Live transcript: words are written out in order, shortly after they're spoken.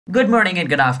Good morning and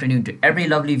good afternoon to every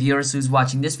lovely viewers who's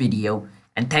watching this video,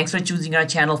 and thanks for choosing our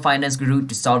channel Finance Guru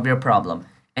to solve your problem.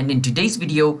 And in today's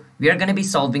video, we are going to be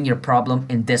solving your problem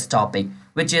in this topic,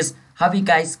 which is how you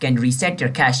guys can reset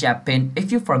your Cash App pin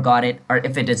if you forgot it or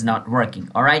if it is not working.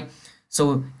 Alright,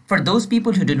 so for those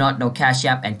people who do not know Cash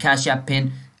App and Cash App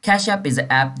pin, Cash App is an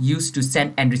app used to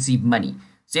send and receive money.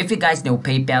 So if you guys know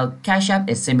PayPal, Cash App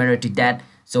is similar to that.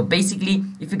 So basically,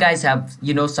 if you guys have,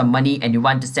 some money and you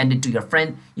want to send it to your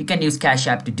friend, you can use Cash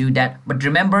App to do that. But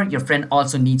remember, your friend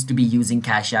also needs to be using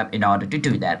Cash App in order to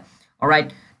do that. All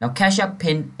right. Now, Cash App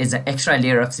pin is an extra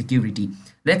layer of security.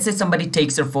 Let's say somebody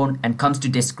takes your phone and comes to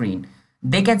this screen.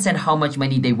 They can send how much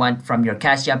money they want from your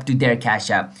Cash App to their Cash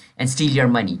App and steal your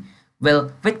money.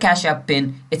 Well, with Cash App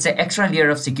pin, it's an extra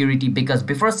layer of security because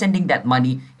before sending that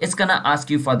money, it's gonna ask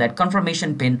you for that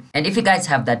confirmation pin. And if you guys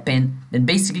have that pin, then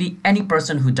basically any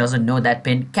person who doesn't know that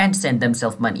pin can't send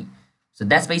themselves money. So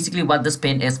that's basically what this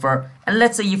pin is for. And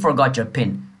let's say you forgot your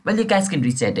pin. Well, you guys can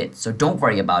reset it, so don't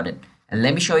worry about it. And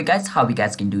let me show you guys how you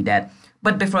guys can do that.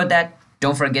 But before that,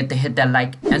 don't forget to hit that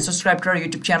like and subscribe to our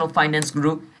YouTube channel Finance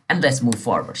Guru, and let's move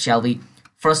forward, shall we?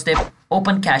 First step,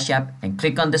 open Cash App and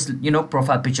click on this,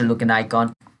 profile picture looking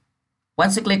icon.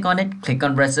 Once you click on it, click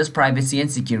on Resist Privacy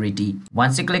and Security.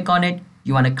 Once you click on it,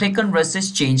 you want to click on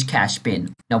Resist Change Cash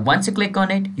Pin. Now, once you click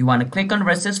on it, you want to click on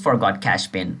Resist Forgot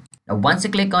Cash Pin. Now, once you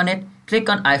click on it, click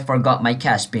on I Forgot My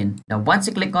Cash Pin. Now, once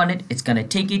you click on it, it's going to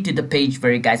take you to the page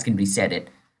where you guys can reset it.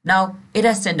 Now, it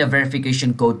has sent a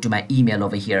verification code to my email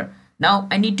over here. Now,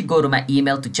 I need to go to my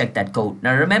email to check that code.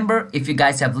 Now, remember, if you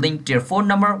guys have linked your phone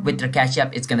number with your Cash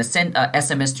App, it's going to send a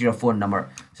SMS to your phone number.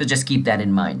 So just keep that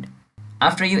in mind.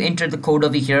 After you enter the code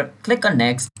over here, click on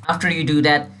Next. After you do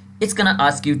that, it's going to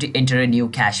ask you to enter a new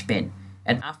cash pin.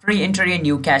 And after you enter your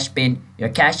new cash pin, your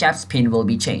Cash App's pin will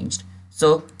be changed.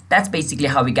 So that's basically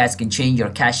how you guys can change your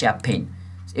Cash App pin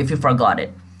if you forgot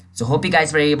it. So hope you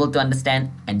guys were able to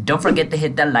understand, and don't forget to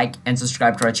hit that like and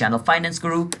subscribe to our channel Finance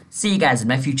Guru. See you guys in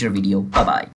my future video. Bye bye.